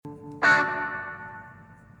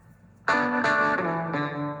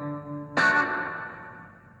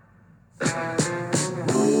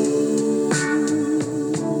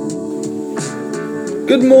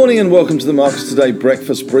Good morning and welcome to the Markets Today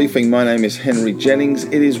Breakfast Briefing. My name is Henry Jennings.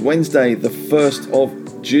 It is Wednesday, the 1st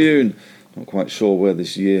of June. Not quite sure where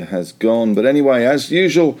this year has gone, but anyway, as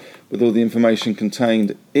usual, with all the information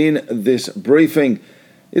contained in this briefing,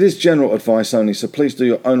 it is general advice only, so please do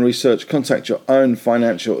your own research, contact your own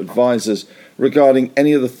financial advisors regarding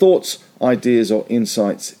any of the thoughts, ideas or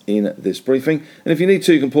insights in this briefing. And if you need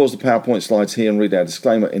to, you can pause the PowerPoint slides here and read our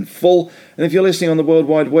disclaimer in full. And if you're listening on the World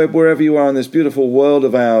Wide Web, wherever you are in this beautiful world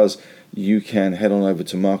of ours, you can head on over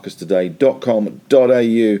to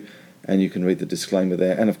markestoday.com.au and you can read the disclaimer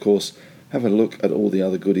there. And of course, have a look at all the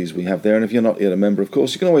other goodies we have there. And if you're not yet a member, of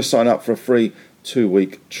course, you can always sign up for a free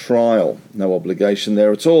 2-week trial. No obligation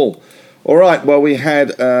there at all. All right, well, we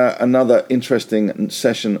had another interesting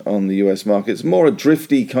session on the US markets, more a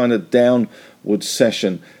drifty kind of downward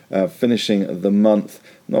session, finishing the month,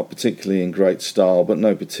 not particularly in great style, but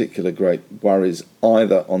no particular great worries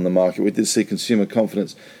either on the market. We did see consumer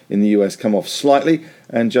confidence in the US come off slightly,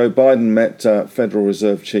 and Joe Biden met Federal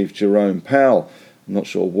Reserve Chief Jerome Powell. I'm not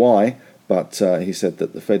sure why, but he said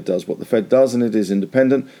that the Fed does what the Fed does, and it is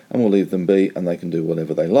independent, and we'll leave them be, and they can do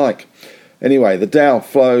whatever they like. Anyway, the Dow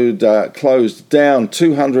closed down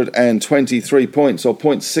 223 points, or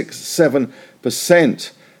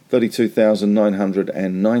 0.67%,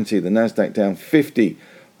 32,990. The Nasdaq down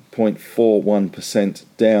 50.41%,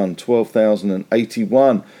 down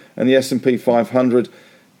 12,081. And the S&P 500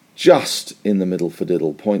 just in the middle for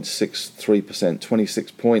diddle, 0.63%,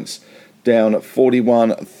 26 points, down at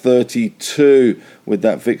 41.32, with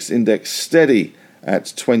that VIX index steady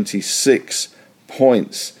at 26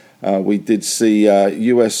 points. We did see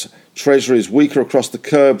US Treasuries weaker across the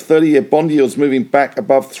curve. 30-year bond yields moving back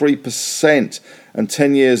above 3%, and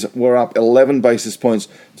 10 years were up 11 basis points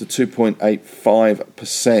to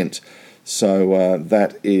 2.85%. So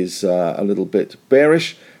that is a little bit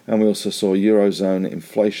bearish. And we also saw Eurozone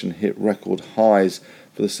inflation hit record highs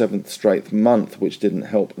for the 7th straight month, which didn't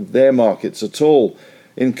help their markets at all.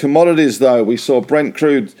 In commodities, though, we saw Brent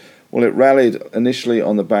crude. Well, it rallied initially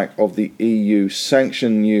on the back of the EU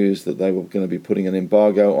sanction news that they were going to be putting an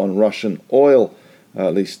embargo on Russian oil,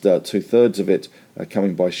 at least two-thirds of it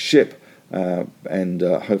coming by ship, and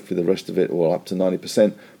hopefully the rest of it, or up to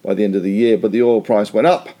 90% by the end of the year. But the oil price went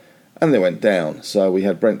up and they went down. So we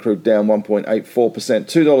had Brent crude down 1.84%,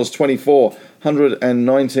 $2.24,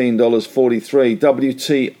 $119.43.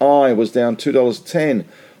 WTI was down $2.10,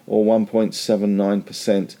 or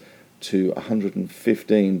 1.79%. to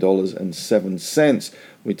 $115.07.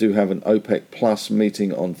 We do have an OPEC Plus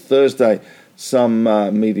meeting on Thursday. Some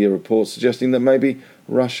media reports suggesting that maybe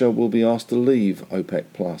Russia will be asked to leave OPEC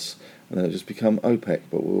Plus and then it'll just become OPEC,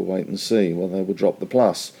 but we'll wait and see. Well, they will drop the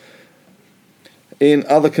plus. In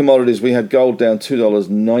other commodities, we had gold down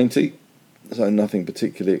 $2.90, so nothing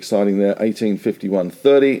particularly exciting there,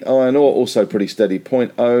 $18.51.30. Iron ore also pretty steady,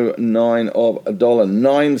 0.09 of a dollar,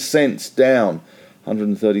 9 cents down,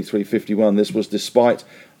 133.51. This was despite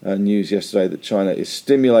news yesterday that China is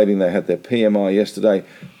stimulating. They had their PMI yesterday,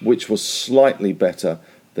 which was slightly better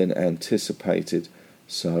than anticipated.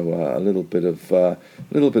 So a little bit of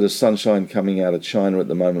sunshine coming out of China at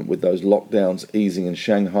the moment, with those lockdowns easing in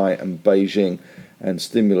Shanghai and Beijing, and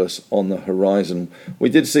stimulus on the horizon. We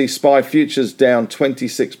did see SPY futures down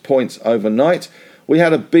 26 points overnight. We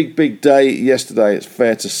had a big day yesterday, it's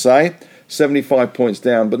fair to say. 75 points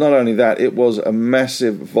down, but not only that, it was a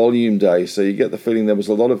massive volume day, so you get the feeling there was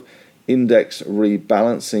a lot of index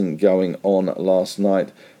rebalancing going on last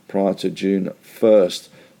night prior to June 1st.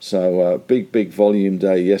 So big volume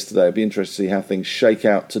day yesterday. It'd be interesting to see how things shake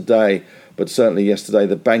out today, but certainly yesterday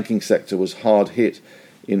the banking sector was hard hit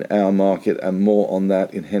in our market, and more on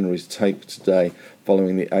that in Henry's take today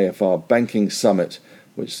following the AFR Banking Summit,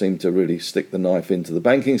 which seemed to really stick the knife into the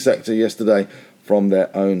banking sector yesterday from their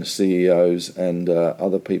own CEOs and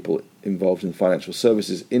other people involved in the financial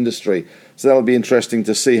services industry. So that'll be interesting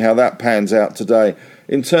to see how that pans out today.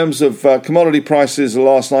 In terms of commodity prices,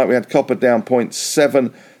 last night we had copper down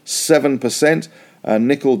 0.77%,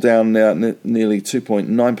 nickel down nearly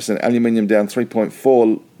 2.9%, aluminium down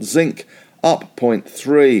 3.4%, zinc up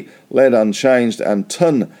 0.3%, lead unchanged, and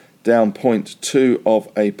tin down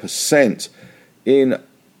 0.2%. In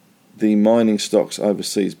the mining stocks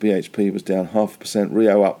overseas, BHP was down 0.5%,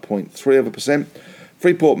 Rio up 0.3%,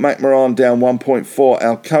 Freeport McMoran down 1.4%,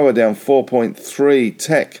 Alcoa down 4.3%,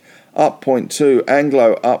 Teck up 0.2%,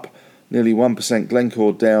 Anglo up nearly 1%,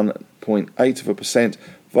 Glencore down 0.8%,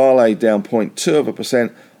 Vale down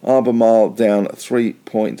 0.2%, Albemarle down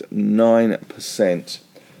 3.9%.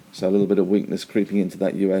 So a little bit of weakness creeping into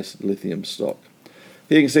that US lithium stock.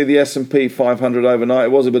 Here you can see the S&P 500 overnight.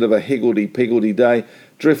 It was a bit of a higgledy-piggledy day,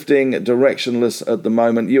 drifting directionless at the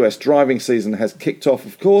moment. US driving season has kicked off,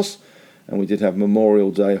 of course, and we did have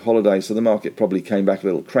Memorial Day holiday, so the market probably came back a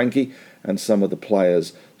little cranky, and some of the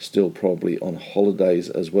players still probably on holidays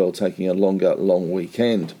as well, taking a long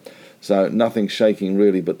weekend. So nothing shaking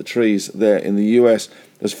really but the trees there in the US.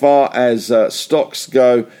 As far as stocks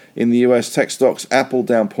go in the US, tech stocks, Apple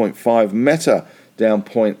down 0.5, Meta down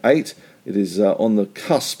 0.8. It is on the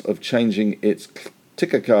cusp of changing its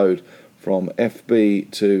ticker code from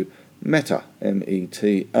FB to Meta,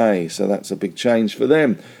 META. So that's a big change for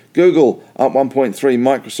them. Google up 1.3,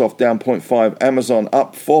 Microsoft down 0.5, Amazon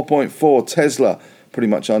up 4.4, Tesla pretty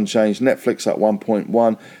much unchanged, Netflix up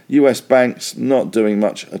 1.1, US banks not doing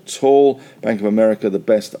much at all, Bank of America the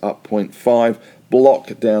best up 0.5,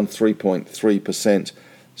 Block down 3.3%,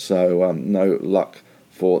 so no luck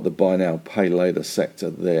for the buy now pay later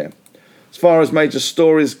sector there. As far as major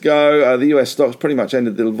stories go, the US stocks pretty much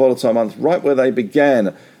ended the volatile month right where they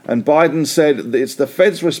began. And Biden said that it's the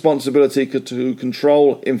Fed's responsibility to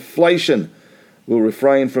control inflation. We'll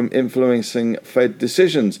refrain from influencing Fed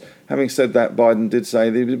decisions. Having said that, Biden did say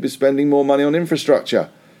they would be spending more money on infrastructure.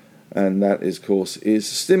 And that, of course, is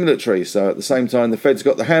stimulatory. So at the same time, the Fed's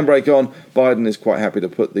got the handbrake on. Biden is quite happy to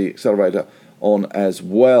put the accelerator on as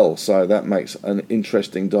well. So that makes an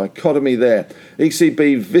interesting dichotomy there.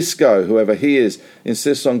 ECB Visco, whoever he is,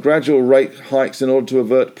 insists on gradual rate hikes in order to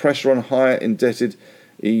avert pressure on higher indebted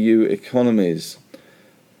EU economies.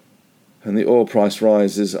 And the oil price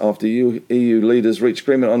rises after EU leaders reach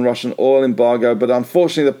agreement on Russian oil embargo, but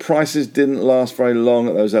unfortunately the prices didn't last very long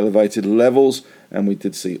at those elevated levels, and we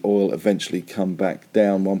did see oil eventually come back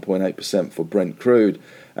down 1.8% for Brent crude.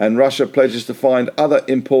 And Russia pledges to find other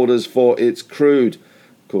importers for its crude,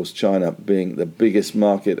 of course China being the biggest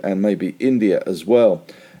market, and maybe India as well.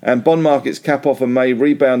 And bond markets cap off and may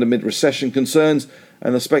rebound amid recession concerns,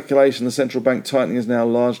 and the speculation the central bank tightening is now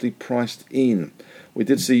largely priced in. We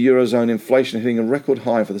did see Eurozone inflation hitting a record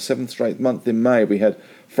high for the 7th straight month in May. We had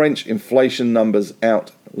French inflation numbers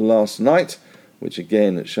out last night, which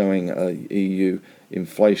again showing EU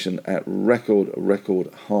inflation at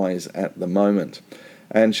record highs at the moment.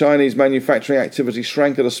 And Chinese manufacturing activity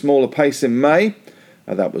shrank at a smaller pace in May.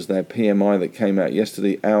 That was their PMI that came out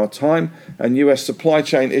yesterday, our time. And US supply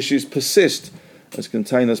chain issues persist as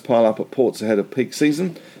containers pile up at ports ahead of peak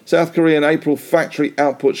season. South Korean April factory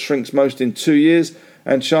output shrinks most in 2 years,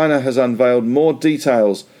 and China has unveiled more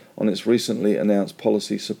details on its recently announced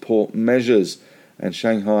policy support measures, and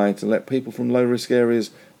Shanghai to let people from low-risk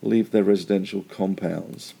areas leave their residential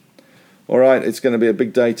compounds. All right, it's going to be a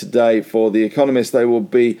big day today for the economists. They will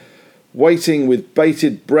be waiting with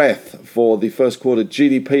bated breath for the first quarter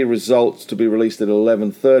GDP results to be released at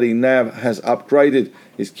 11:30. NAV has upgraded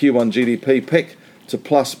its Q1 GDP pick to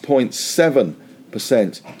plus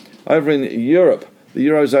 0.7%. Over in Europe, the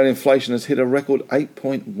Eurozone inflation has hit a record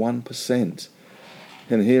 8.1%.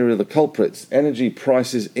 And here are the culprits. Energy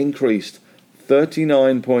prices increased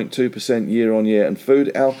 39.2% year on year, and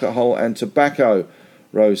food, alcohol and tobacco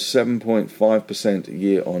rose 7.5%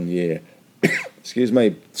 year on year. Excuse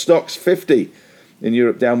me. Stocks 50 in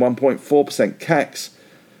Europe down 1.4%. CAC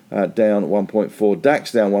down 1.4%.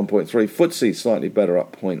 DAX down 1.3%. FTSE slightly better,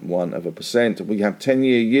 up 0.1%. We have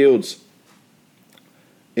 10-year yields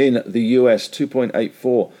in the US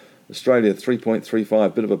 2.84%. Australia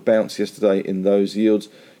 3.35%. Bit of a bounce yesterday in those yields.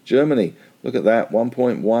 Germany, look at that,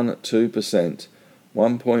 1.12%.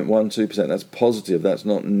 1.12%. That's positive. That's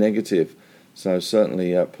not negative. So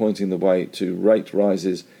certainly pointing the way to rate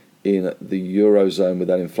rises in the Eurozone, with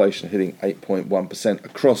that inflation hitting 8.1%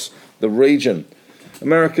 across the region.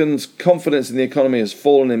 Americans' confidence in the economy has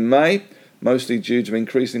fallen in May, mostly due to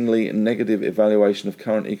increasingly negative evaluation of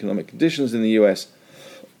current economic conditions in the US.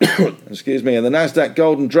 Excuse me. And the Nasdaq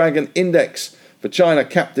Golden Dragon Index for China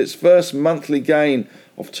capped its first monthly gain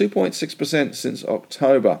of 2.6% since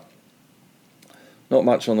October. Not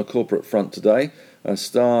much on the corporate front today.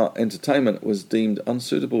 Star Entertainment was deemed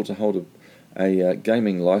unsuitable to hold a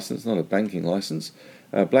gaming license, not a banking license.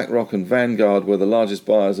 BlackRock and Vanguard were the largest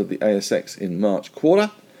buyers of the ASX in March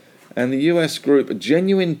quarter. And the US group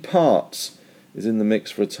Genuine Parts is in the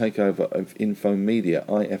mix for a takeover of Infomedia,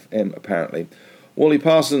 IFM apparently. Worley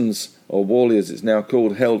Parsons, or Worley as it's now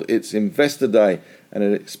called, held its Investor Day, and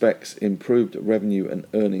it expects improved revenue and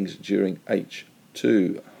earnings during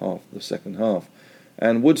H2, the second half.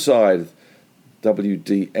 And Woodside,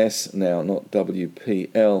 WDS now, not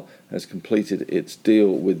WPL, has completed its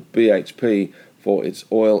deal with BHP for its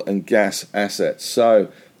oil and gas assets. So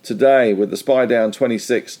today, with the SPY down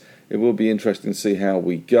 26, it will be interesting to see how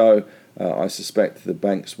we go. I suspect the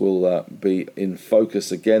banks will be in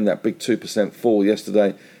focus again. That big 2% fall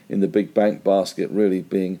yesterday in the big bank basket really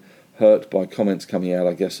being hurt by comments coming out,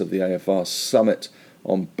 I guess, of the AFR summit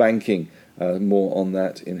on banking. More on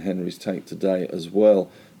that in Henry's take today as well.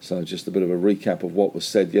 So just a bit of a recap of what was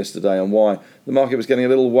said yesterday and why the market was getting a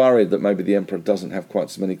little worried that maybe the Emperor doesn't have quite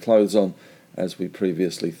so many clothes on as we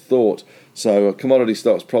previously thought. So commodity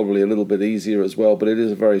stocks probably a little bit easier as well, but it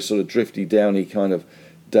is a very sort of drifty, downy kind of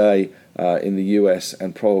day in the US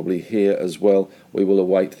and probably here as well. We will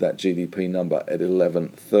await that GDP number at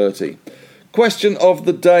 11:30. Question of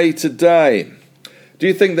the day today. Do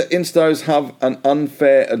you think that instos have an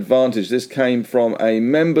unfair advantage? This came from a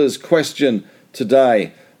member's question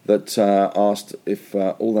today that asked if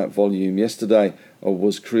all that volume yesterday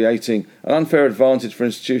was creating an unfair advantage for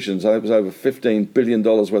institutions. It was over $15 billion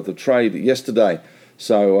worth of trade yesterday.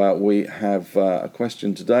 So we have a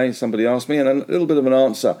question today, somebody asked me, and a little bit of an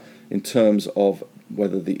answer in terms of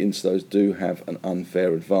whether the instos do have an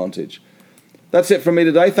unfair advantage. That's it from me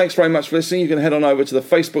today. Thanks very much for listening. You can head on over to the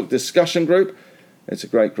Facebook discussion group. It's a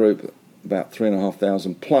great group, about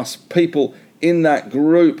 3,500 plus people in that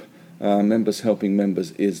group. Members helping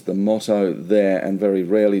members is the motto there, and very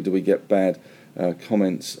rarely do we get bad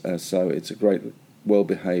comments, so it's a great,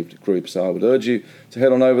 well-behaved group. So I would urge you to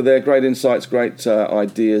head on over there. Great insights, great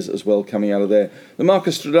ideas as well coming out of there. The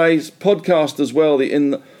Marcus Today's podcast as well,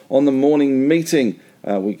 on the morning meeting.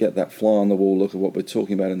 We get that fly on the wall look at what we're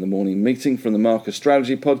talking about in the morning meeting from the Marcus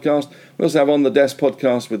Strategy podcast. We also have On the Desk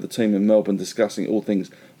podcast with the team in Melbourne discussing all things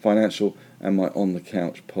financial, and my On the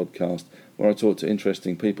Couch podcast where I talk to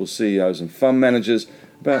interesting people, CEOs and fund managers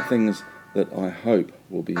about things that I hope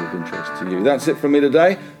will be of interest to you. That's it from me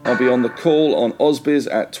today. I'll be on the call on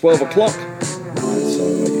Ausbiz at 12 o'clock, so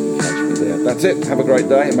you can catch me there. That's it. Have a great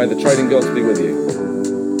day, and may the trading gods be with you.